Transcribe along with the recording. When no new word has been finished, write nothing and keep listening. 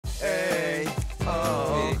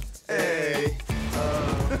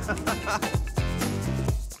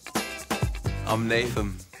I'm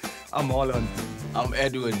Nathan. I'm Holland. I'm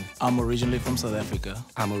Edwin. I'm originally from South Africa.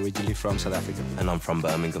 I'm originally from South Africa. And I'm from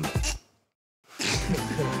Birmingham.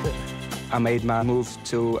 I made my move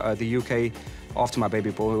to the UK after my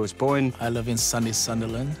baby boy was born. I live in sunny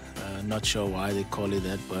Sunderland. Not sure why they call it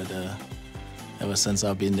that, but ever since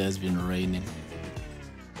I've been there, it's been raining.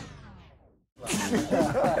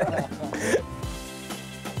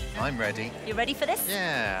 I'm ready. You ready for this?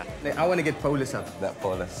 Yeah. I want to get Paulus up. That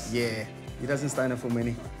Paulus. Yeah, he doesn't stand up for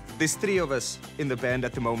many. There's 3 of us in the band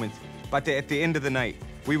at the moment, but at the end of the night,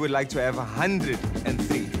 we would like to have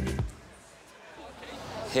 103.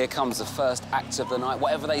 Here comes the first act of the night.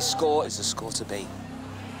 Whatever they score is the score to beat.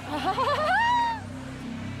 Come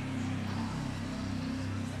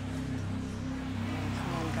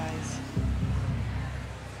on, guys.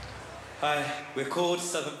 Hi, we're called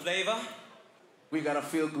Southern Flavor. We got a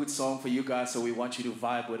feel-good song for you guys, so we want you to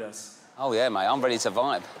vibe with us. Oh, yeah, mate, I'm ready to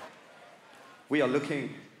vibe. We are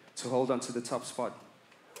looking to hold on to the top spot.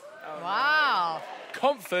 Wow.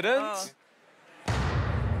 Confident.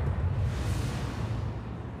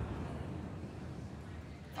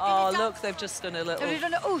 Oh, look, they've just done a little... Have you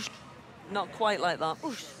done it? Oosh. Not quite like that.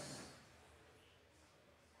 Oosh.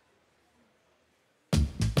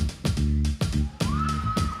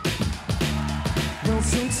 Well,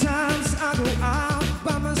 sometimes I go out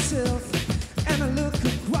by myself and I look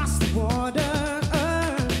across the water.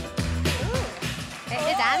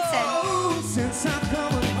 It's dancing. Oh, since I'm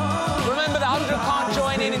coming home, Remember, the 100 can't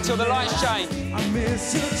join in until the lights change. I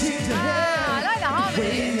miss your ginger hair. I like the harmony.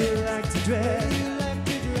 Way you like to dress.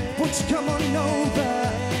 Won't you come on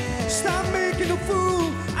over? Stop making a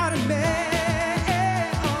fool out of me.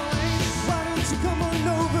 Why don't you come on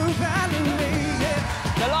over, Valerie?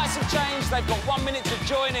 The lights have changed. They've got 1 minute to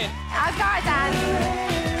join in. I've got it, Dan.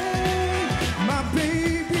 My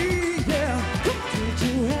baby, yeah. Did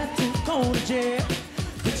you have to go to jail?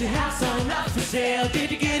 Put your house on up for sale.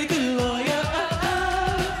 Did you get a good lawyer?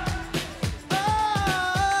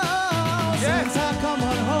 Since I come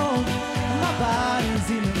on home, my body's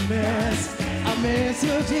in a mess. I miss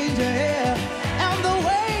your ginger hair and the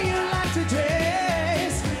way you like to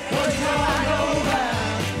dress. But come on over,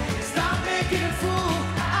 stop making a fool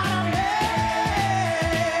out of me.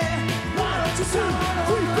 Why don't you sing?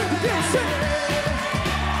 We better dance it.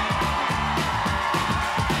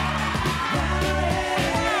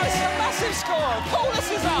 It's a massive score. Paulus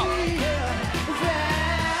is up.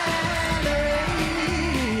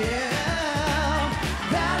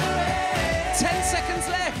 10 seconds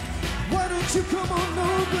left. Why don't you come on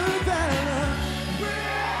over, Valerie?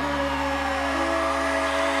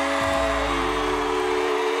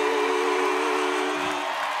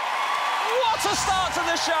 What a start to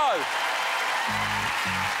the show.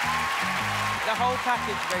 The whole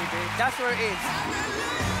package, baby. That's where it is.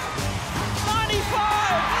 95!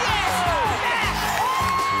 Yes! Yes!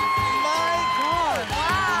 My God.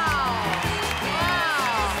 Wow.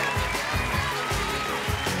 Wow.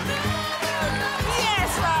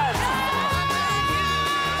 Yes, lad!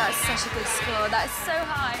 That's such a good score. That's so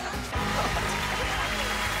high.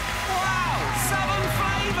 Wow! Southern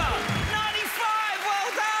flavour! 95! Well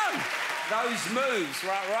done! Those moves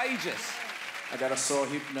were outrageous. I got a sore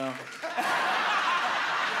hip now.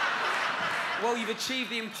 Well, you've achieved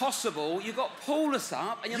the impossible. You got Paulus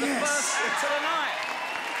up, and you're the first to the night.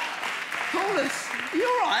 Paulus, you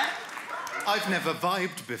all right? I've never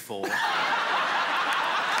vibed before.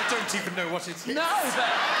 I don't even know what it is. No, but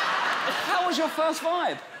how was your first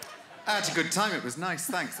vibe? I had a good time. It was nice,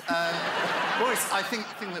 thanks. Boys, I think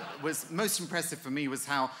the thing that was most impressive for me was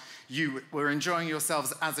how you were enjoying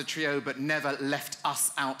yourselves as a trio, but never left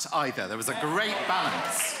us out either. There was a great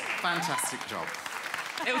balance. Fantastic job.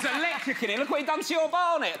 It was electric in here. Look what he done to your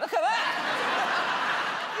barnet. Look at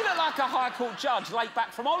that. You look like a High Court judge late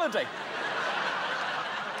back from holiday.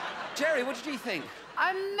 Geri, what did you think?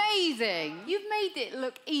 Amazing. You've made it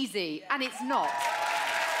look easy, and it's not.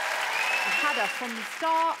 You had her from the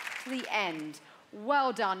start to the end.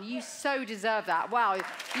 Well done. You so deserve that. Wow.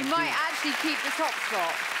 You might actually keep the top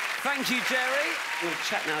spot. Thank you, Geri. We'll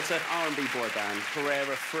chat now to R&B boy band,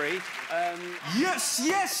 Pereira 3. Yes,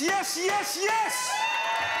 yes, yes, yes, yes!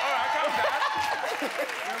 All right, calm down.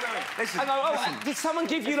 Listen, Did someone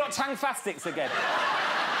give you lot tangfastics again?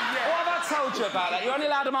 What have I told you about that? You're only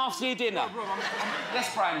allowed them after your dinner.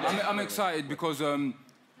 Let's Brandon. I'm excited because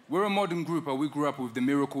we're a modern group. We grew up with the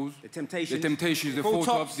Miracles, The Temptations. the Temptations, the Four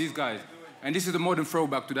Tops, these guys. And this is a modern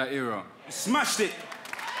throwback to that era. Smashed it.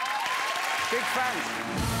 Big fans.